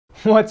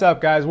What's up,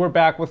 guys? We're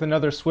back with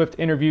another Swift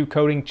interview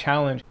coding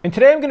challenge. And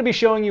today I'm going to be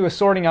showing you a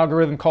sorting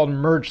algorithm called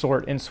merge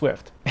sort in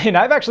Swift. And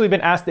I've actually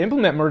been asked to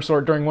implement merge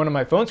sort during one of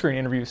my phone screen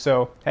interviews,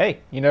 so hey,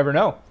 you never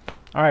know.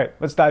 All right,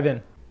 let's dive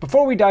in.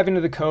 Before we dive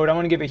into the code, I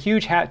want to give a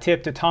huge hat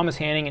tip to Thomas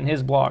Hanning and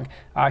his blog.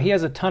 He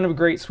has a ton of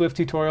great Swift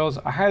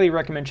tutorials. I highly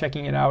recommend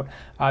checking it out.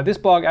 This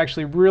blog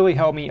actually really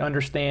helped me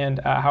understand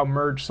how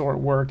merge sort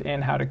worked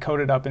and how to code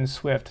it up in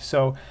Swift.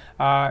 So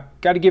got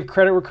to give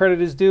credit where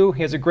credit is due.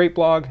 He has a great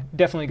blog.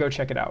 Definitely go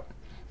check it out.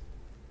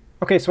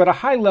 Okay, so at a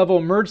high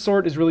level, merge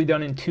sort is really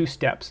done in two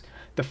steps.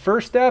 The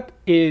first step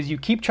is you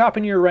keep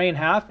chopping your array in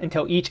half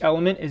until each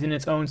element is in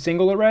its own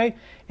single array.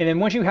 And then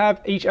once you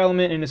have each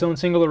element in its own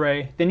single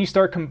array, then you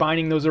start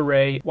combining those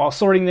arrays while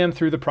sorting them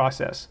through the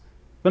process.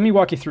 Let me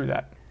walk you through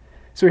that.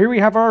 So here we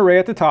have our array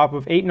at the top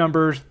of 8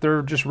 numbers.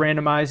 They're just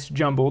randomized,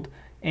 jumbled.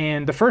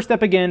 And the first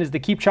step again is to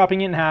keep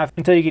chopping it in half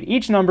until you get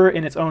each number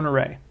in its own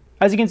array.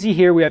 As you can see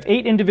here, we have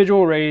 8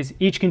 individual arrays,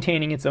 each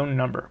containing its own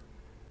number.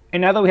 And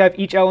now that we have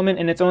each element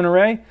in its own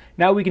array,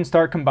 now we can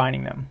start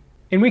combining them.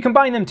 And we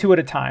combine them 2 at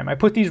a time. I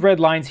put these red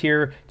lines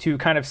here to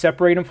kind of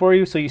separate them for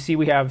you. So you see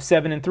we have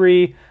 7 and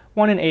 3,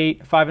 1 and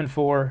 8, 5 and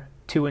 4,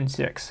 2 and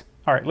 6.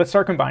 All right, let's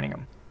start combining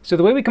them. So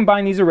the way we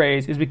combine these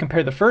arrays is we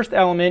compare the first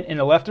element in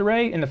the left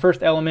array and the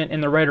first element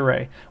in the right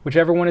array.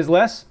 Whichever one is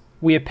less,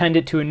 we append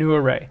it to a new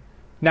array.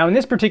 Now in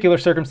this particular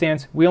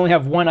circumstance, we only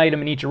have 1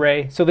 item in each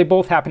array, so they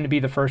both happen to be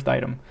the first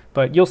item.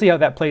 But you'll see how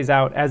that plays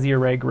out as the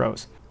array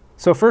grows.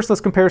 So first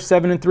let's compare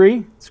 7 and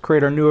 3. Let's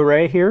create our new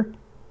array here.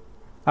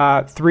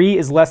 3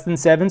 is less than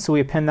 7, so we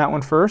append that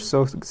one first,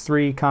 so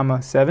 3,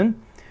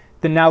 7.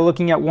 Then now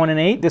looking at 1 and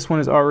 8, this one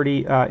is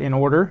already in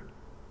order.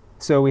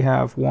 So we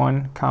have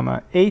 1,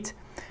 8.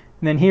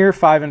 And then here,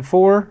 5 and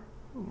 4.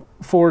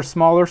 4 is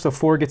smaller, so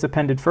 4 gets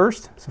appended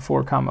first, so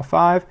 4,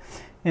 5.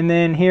 And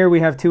then here we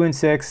have 2 and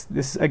 6.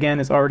 This, again,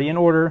 is already in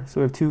order,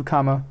 so we have 2,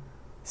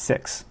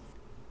 6.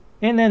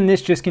 And then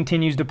this just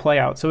continues to play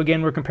out. So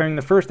again, we're comparing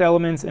the first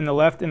elements in the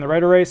left and the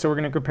right array. So we're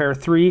going to compare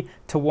 3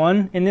 to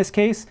 1 in this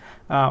case.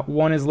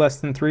 1 is less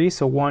than 3,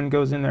 so 1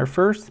 goes in there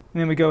first.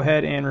 And then we go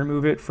ahead and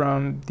remove it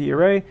from the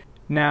array.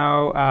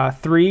 Now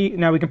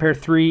now we compare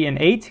 3 and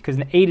 8, because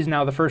 8 is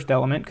now the first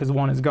element because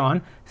 1 is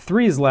gone.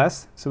 3 is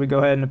less, so we go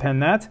ahead and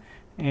append that.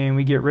 And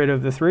we get rid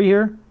of the 3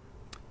 here.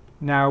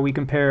 Now we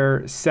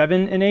compare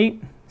 7 and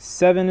 8.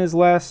 7 is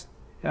less,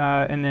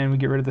 and then we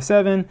get rid of the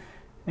 7.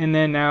 And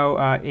then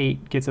now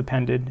 8 gets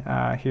appended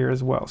here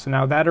as well. So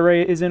now that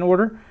array is in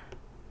order.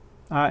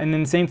 And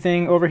then same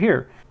thing over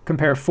here.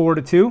 Compare 4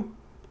 to 2.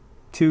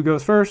 2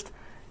 goes first.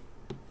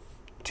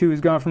 2 is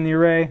gone from the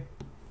array.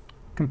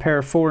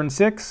 Compare 4 and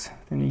 6.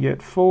 Then you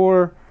get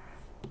 4.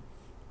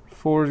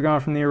 4 is gone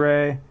from the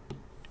array.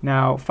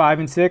 Now 5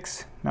 and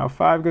 6. Now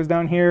 5 goes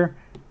down here.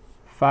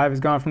 5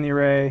 is gone from the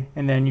array.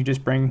 And then you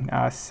just bring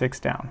 6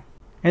 down.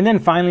 And then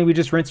finally, we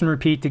just rinse and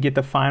repeat to get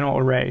the final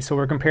array. So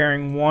we're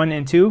comparing 1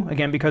 and 2,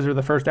 again, because they're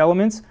the first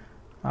elements.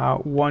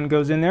 1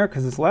 goes in there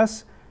because it's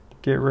less.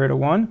 Get rid of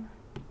 1.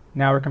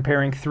 Now we're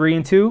comparing 3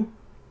 and 2.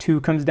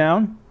 2 comes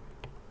down.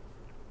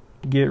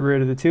 Get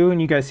rid of the 2.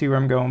 And you guys see where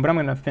I'm going, but I'm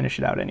going to finish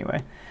it out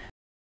anyway.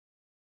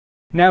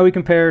 Now we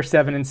compare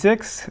 7 and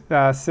 6.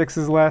 6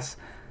 is less.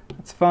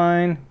 That's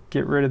fine.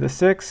 Get rid of the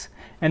 6.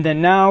 And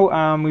then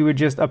now we would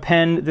just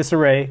append this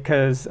array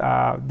because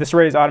this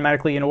array is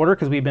automatically in order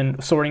because we've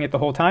been sorting it the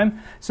whole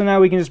time. So now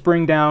we can just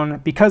bring down,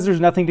 because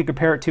there's nothing to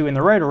compare it to in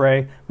the right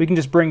array, we can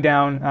just bring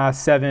down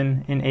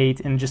 7 and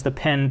 8 and just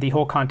append the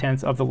whole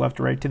contents of the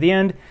left array to the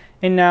end.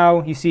 And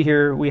now you see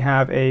here we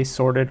have a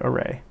sorted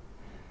array.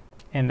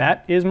 And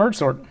that is merge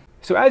sort.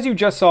 So as you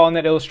just saw in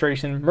that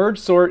illustration, merge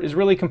sort is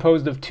really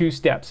composed of 2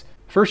 steps.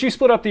 First you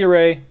split up the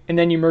array and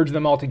then you merge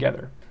them all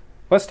together.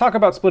 Let's talk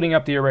about splitting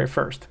up the array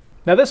first.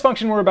 Now this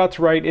function we're about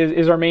to write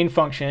is our main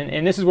function,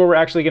 and this is where we're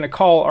actually going to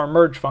call our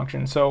merge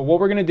function. So what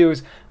we're going to do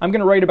is I'm going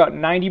to write about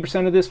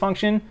 90% of this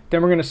function,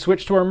 then we're going to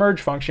switch to our merge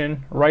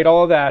function, write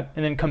all of that,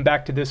 and then come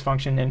back to this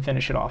function and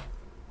finish it off.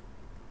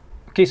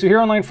 Okay, so here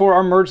on line 4,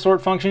 our merge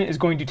sort function is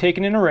going to take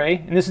in an array,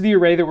 and this is the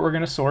array that we're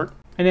going to sort,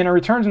 and then it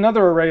returns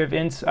another array of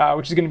ints,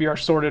 which is going to be our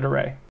sorted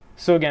array.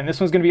 So again, this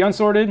one's going to be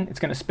unsorted, it's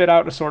going to spit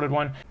out a sorted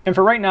one, and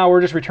for right now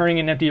we're just returning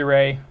an empty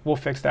array. We'll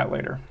fix that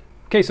later.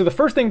 Okay, so the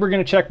first thing we're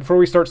going to check before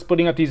we start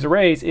splitting up these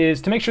arrays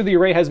is to make sure the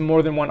array has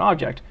more than one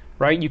object,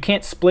 right? You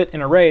can't split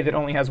an array that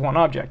only has one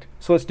object.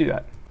 So let's do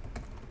that.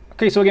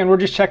 Okay, so again, we're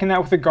just checking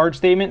that with the guard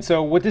statement.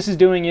 So what this is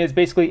doing is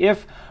basically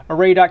if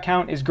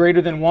array.count is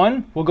greater than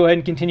 1, we'll go ahead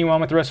and continue on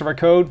with the rest of our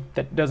code.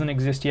 That doesn't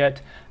exist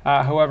yet.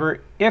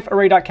 However, if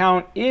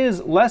array.count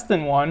is less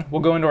than 1,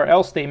 we'll go into our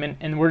else statement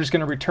and we're just going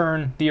to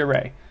return the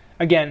array.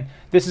 Again,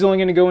 this is only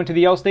going to go into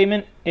the else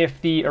statement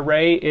if the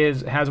array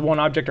has one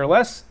object or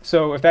less.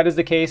 So if that is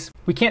the case,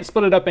 we can't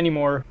split it up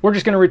anymore. We're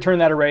just going to return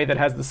that array that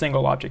has the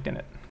single object in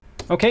it.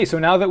 Okay, so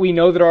now that we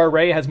know that our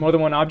array has more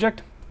than one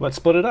object, let's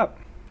split it up.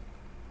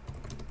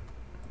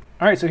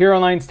 All right, so here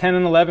on lines 10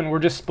 and 11, we're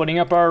just splitting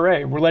up our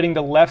array. We're letting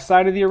the left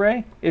side of the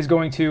array is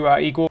going to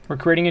equal, we're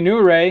creating a new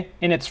array,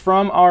 and it's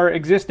from our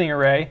existing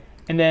array,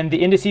 And then the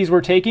indices we're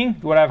taking,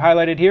 what I've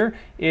highlighted here,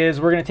 is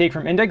we're going to take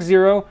from index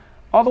 0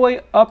 all the way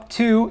up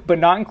to, but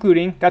not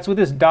including. That's what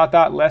this dot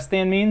dot less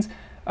than means.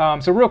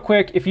 So real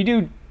quick, if you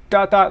do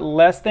dot dot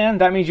less than,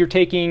 that means you're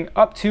taking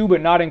up to, but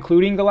not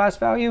including the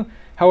last value.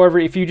 However,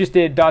 if you just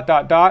did dot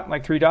dot dot,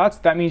 like 3 dots,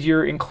 that means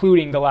you're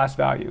including the last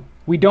value.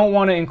 We don't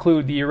want to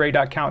include the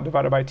array.count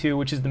divided by 2,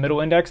 which is the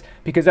middle index,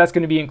 because that's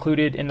going to be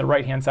included in the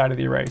right-hand side of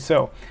the array.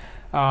 So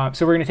we're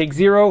going to take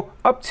 0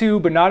 up to,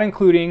 but not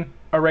including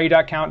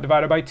array.count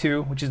divided by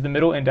 2, which is the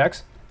middle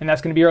index, and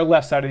that's going to be our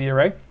left side of the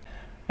array.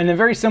 And then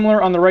very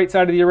similar on the right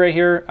side of the array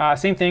here,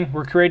 same thing,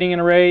 we're creating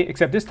an array,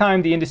 except this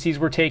time the indices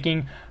we're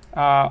taking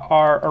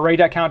are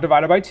array.count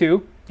divided by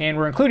 2, and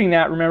we're including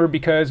that, remember,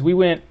 because we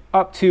went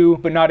up to,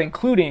 but not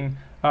including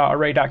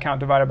array.count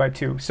divided by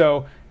 2.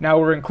 So now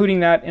we're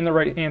including that in the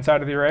right-hand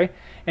side of the array.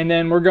 And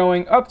then we're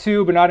going up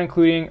to, but not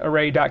including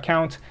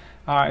array.count.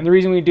 And the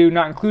reason we do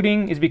not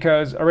including is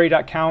because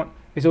array.count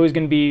is always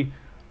going to be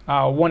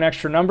one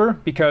extra number,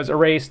 because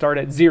arrays start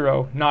at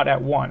 0, not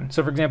at 1.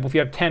 So for example, if you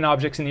have 10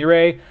 objects in the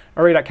array,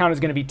 array.count is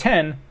going to be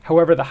 10.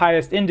 However, the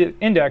highest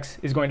index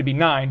is going to be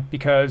 9,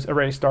 because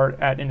arrays start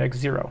at index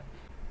 0.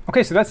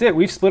 Okay, so that's it.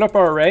 We've split up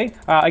our array.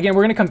 Again,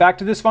 we're going to come back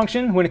to this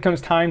function when it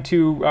comes time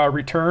to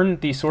return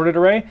the sorted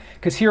array,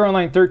 because here on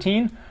line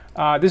 13,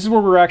 this is where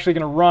we're actually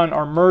going to run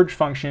our merge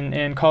function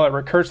and call it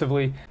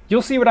recursively.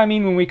 You'll see what I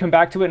mean when we come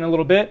back to it in a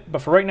little bit,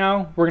 but for right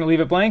now, we're going to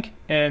leave it blank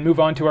and move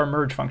on to our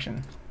merge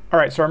function. All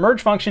right, so our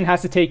merge function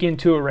has to take in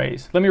 2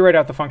 arrays. Let me write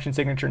out the function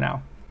signature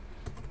now.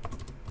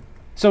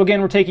 So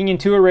again, we're taking in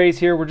 2 arrays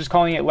here. We're just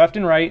calling it left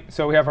and right.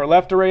 So we have our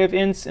left array of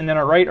ints and then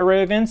our right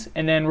array of ints,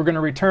 and then we're going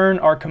to return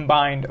our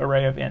combined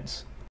array of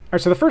ints. All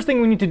right, so the first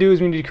thing we need to do is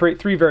we need to create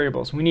 3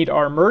 variables. We need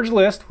our merge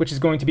list, which is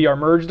going to be our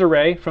merged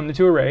array from the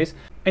 2 arrays.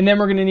 And then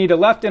we're going to need a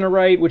left and a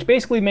right, which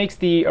basically makes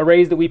the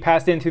arrays that we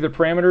passed in through the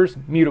parameters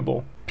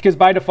mutable. Because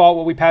by default,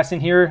 what we pass in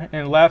here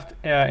and left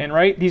and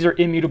right, these are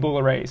immutable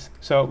arrays.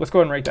 So let's go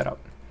ahead and write that up.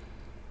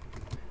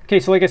 Okay,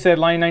 so like I said,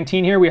 line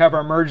 19 here, we have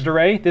our merged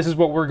array. This is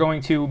what we're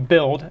going to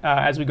build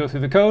as we go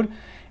through the code.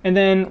 And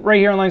then right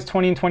here on lines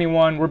 20 and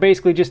 21, we're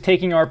basically just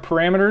taking our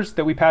parameters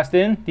that we passed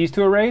in, these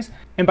 2 arrays,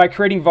 and by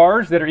creating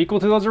vars that are equal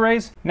to those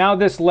arrays, now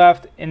this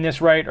left and this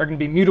right are going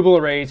to be mutable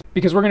arrays,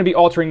 because we're going to be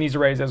altering these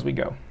arrays as we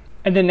go.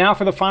 And then now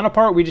for the final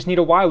part, we just need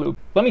a while loop.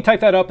 Let me type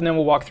that up and then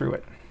we'll walk through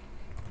it.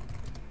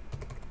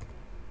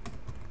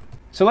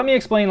 So let me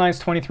explain lines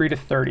 23 to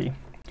 30.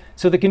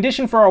 So the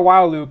condition for our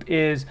while loop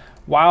is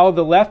while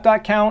the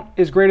left.count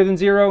is greater than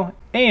 0,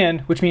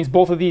 and, which means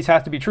both of these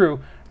have to be true,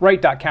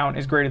 right.count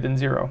is greater than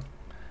 0.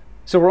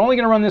 So we're only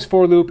going to run this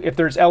for loop if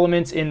there's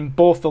elements in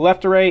both the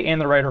left array and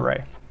the right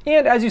array.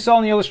 And as you saw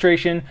in the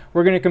illustration,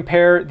 we're going to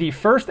compare the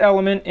first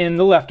element in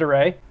the left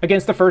array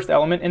against the first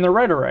element in the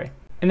right array.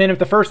 And then if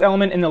the first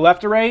element in the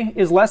left array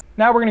is less,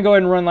 now we're going to go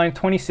ahead and run line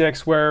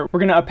 26, where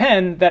we're going to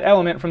append that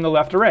element from the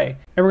left array.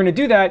 And we're going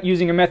to do that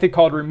using a method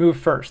called remove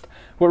first.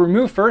 What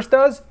remove first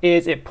does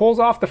is it pulls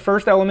off the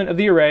first element of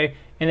the array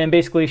and then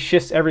basically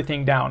shifts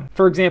everything down.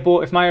 For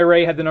example, if my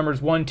array had the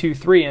numbers 1, 2,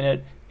 3 in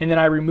it, and then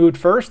I removed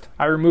first,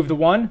 I removed the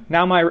 1,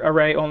 now my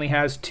array only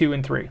has 2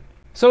 and 3.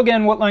 So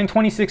again, what line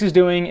 26 is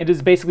doing, it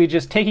is basically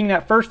just taking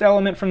that first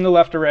element from the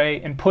left array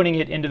and putting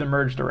it into the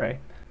merged array.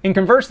 And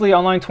conversely,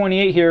 on line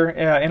 28 here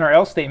in our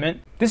else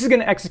statement, this is going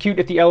to execute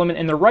if the element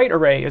in the right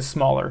array is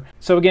smaller.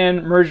 So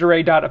again, merged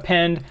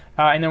array.append,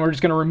 and then we're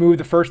just going to remove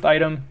the first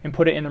item and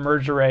put it in the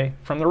merged array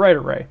from the right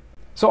array.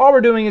 So all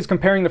we're doing is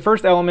comparing the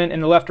first element in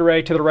the left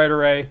array to the right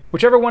array.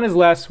 Whichever one is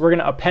less, we're going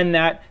to append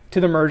that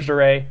to the merged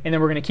array, and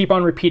then we're going to keep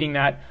on repeating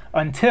that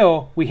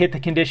until we hit the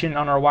condition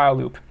on our while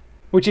loop,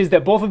 which is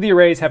that both of the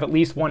arrays have at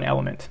least 1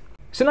 element.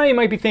 So now you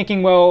might be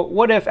thinking, well,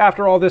 what if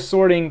after all this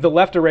sorting, the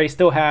left array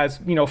still has,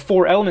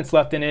 4 elements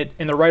left in it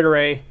and the right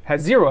array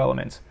has 0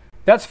 elements?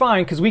 That's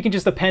fine, because we can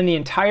just append the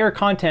entire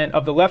content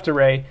of the left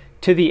array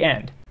to the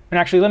end. And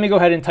actually, let me go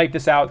ahead and type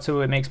this out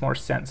so it makes more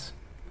sense.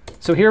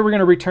 So here we're going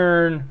to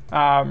return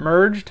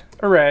merged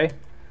array,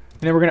 and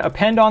then we're going to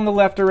append on the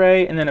left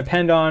array and then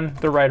append on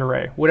the right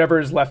array,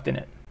 whatever is left in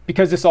it,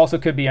 because this also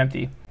could be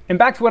empty. And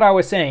back to what I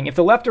was saying, if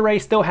the left array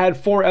still had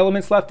 4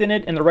 elements left in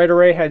it and the right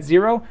array had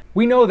 0,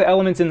 we know the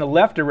elements in the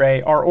left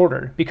array are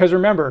ordered. Because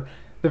remember,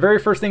 the very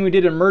first thing we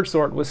did in merge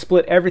sort was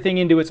split everything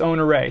into its own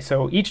array.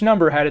 So each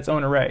number had its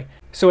own array.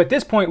 So at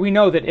this point, we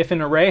know that if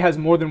an array has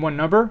more than 1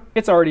 number,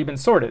 it's already been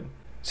sorted.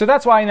 So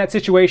that's why in that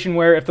situation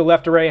where if the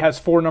left array has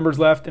 4 numbers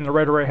left and the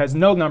right array has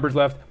no numbers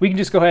left, we can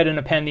just go ahead and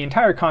append the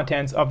entire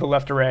contents of the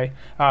left array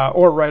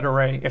or right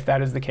array if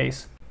that is the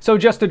case. So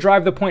just to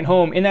drive the point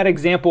home, in that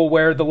example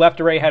where the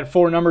left array had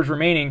 4 numbers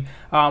remaining,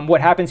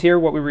 what happens here,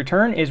 what we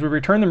return is we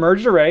return the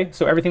merged array,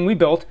 so everything we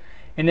built,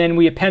 and then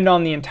we append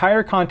on the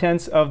entire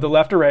contents of the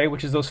left array,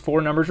 which is those 4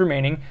 numbers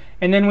remaining,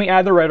 and then we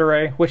add the right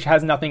array, which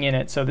has nothing in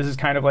it. So this is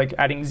kind of like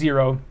adding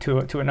 0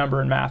 to a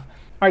number in math.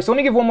 All right, so let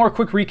me give one more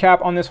quick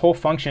recap on this whole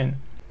function.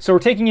 So we're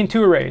taking in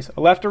 2 arrays, a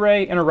left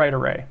array and a right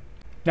array.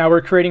 Now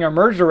we're creating our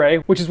merged array,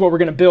 which is what we're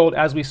going to build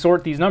as we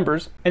sort these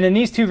numbers. And then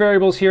these 2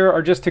 variables here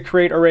are just to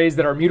create arrays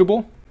that are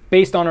mutable,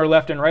 based on our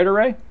left and right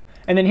array.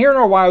 And then here in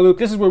our while loop,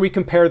 this is where we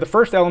compare the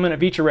first element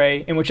of each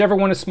array, and whichever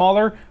one is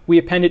smaller, we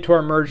append it to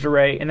our merged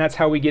array, and that's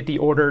how we get the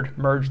ordered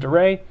merged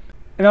array.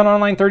 And then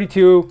on line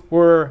 32,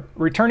 we're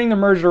returning the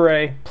merged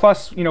array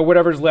plus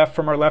whatever's left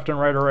from our left and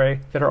right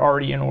array that are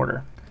already in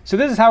order. So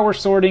this is how we're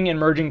sorting and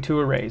merging two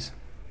arrays.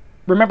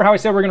 Remember how I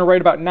said we're going to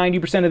write about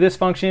 90% of this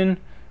function,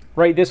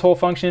 write this whole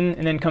function,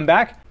 and then come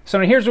back? So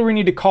now here's where we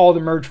need to call the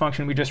merge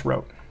function we just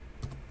wrote.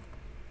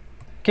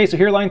 Okay, so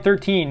here line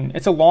 13.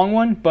 It's a long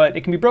one, but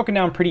it can be broken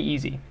down pretty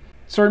easy.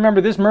 So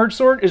remember, this merge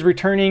sort is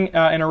returning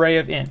an array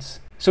of ints.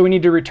 So we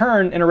need to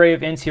return an array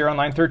of ints here on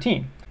line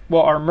 13.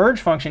 Well, our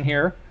merge function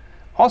here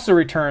also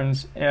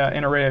returns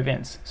an array of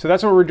ints. So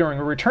that's what we're doing.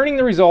 We're returning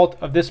the result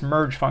of this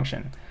merge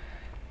function.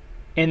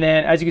 And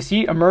then as you can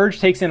see, a merge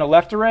takes in a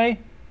left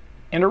array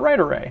and a right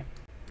array.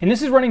 And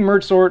this is running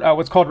merge sort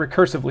what's called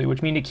recursively,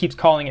 which means it keeps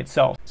calling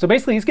itself. So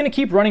basically, it's going to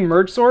keep running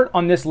merge sort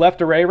on this left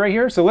array right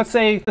here. So let's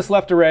say this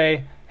left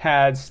array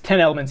has 10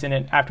 elements in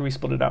it after we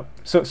split it up.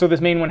 So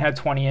this main one had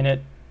 20 in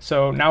it.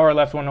 So now our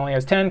left one only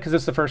has 10 because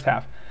it's the first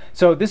half.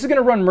 So this is going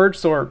to run merge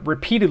sort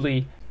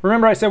repeatedly.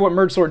 Remember I said what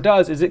merge sort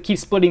does is it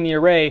keeps splitting the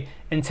array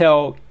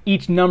until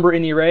each number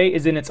in the array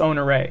is in its own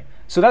array.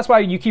 So that's why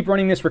you keep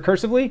running this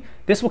recursively.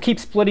 This will keep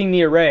splitting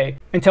the array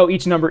until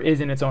each number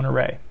is in its own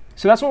array.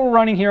 So that's what we're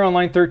running here on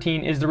line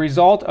 13 is the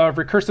result of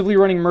recursively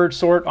running merge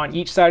sort on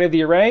each side of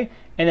the array.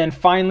 And then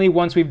finally,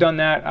 once we've done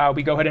that,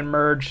 we go ahead and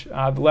merge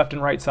the left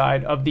and right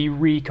side of the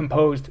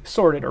recomposed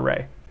sorted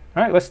array.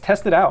 All right, let's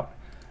test it out.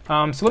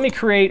 So let me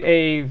create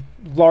a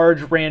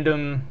large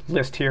random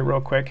list here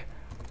real quick.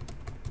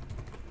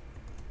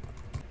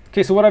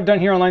 Okay, so what I've done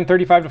here on line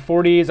 35 to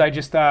 40 is I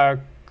just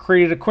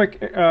created a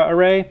quick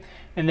array.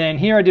 And then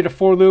here I did a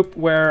for loop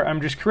where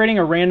I'm just creating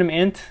a random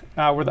int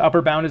where the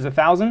upper bound is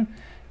 1,000.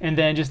 And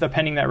then just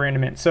appending that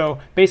random int. So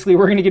basically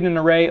we're going to get an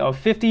array of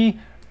 50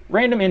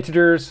 random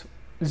integers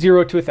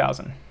 0 to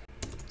 1,000.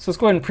 So let's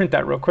go ahead and print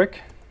that real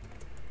quick,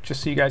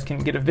 just so you guys can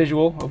get a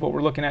visual of what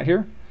we're looking at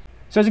here.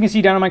 So as you can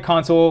see down on my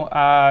console,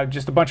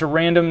 just a bunch of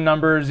random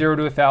numbers 0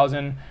 to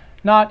 1,000,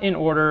 not in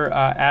order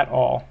at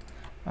all.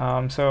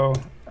 Let's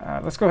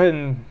go ahead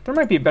and, there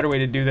might be a better way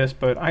to do this,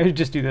 but I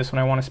just do this when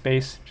I want a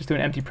space, just do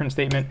an empty print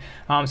statement.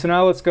 So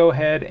now let's go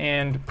ahead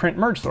and print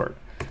merge sort.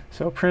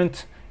 So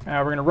print,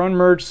 we're going to run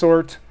merge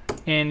sort,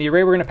 and the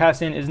array we're going to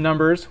pass in is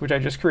numbers, which I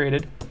just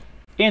created,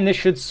 and this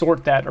should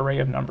sort that array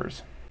of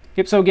numbers.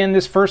 Yep, so again,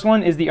 this first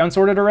one is the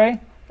unsorted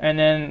array, and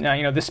then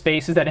this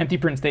space is that empty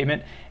print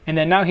statement, and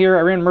then now here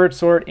I ran merge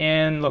sort,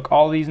 and look,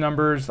 all these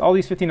numbers, all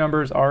these 50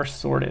 numbers are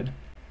sorted.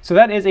 So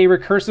that is a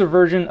recursive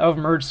version of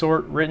merge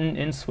sort written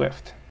in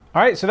Swift.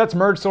 All right, so that's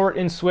merge sort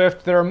in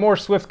Swift. There are more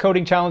Swift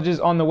coding challenges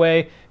on the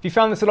way. If you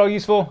found this at all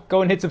useful,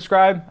 go and hit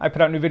subscribe. I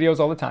put out new videos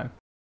all the time.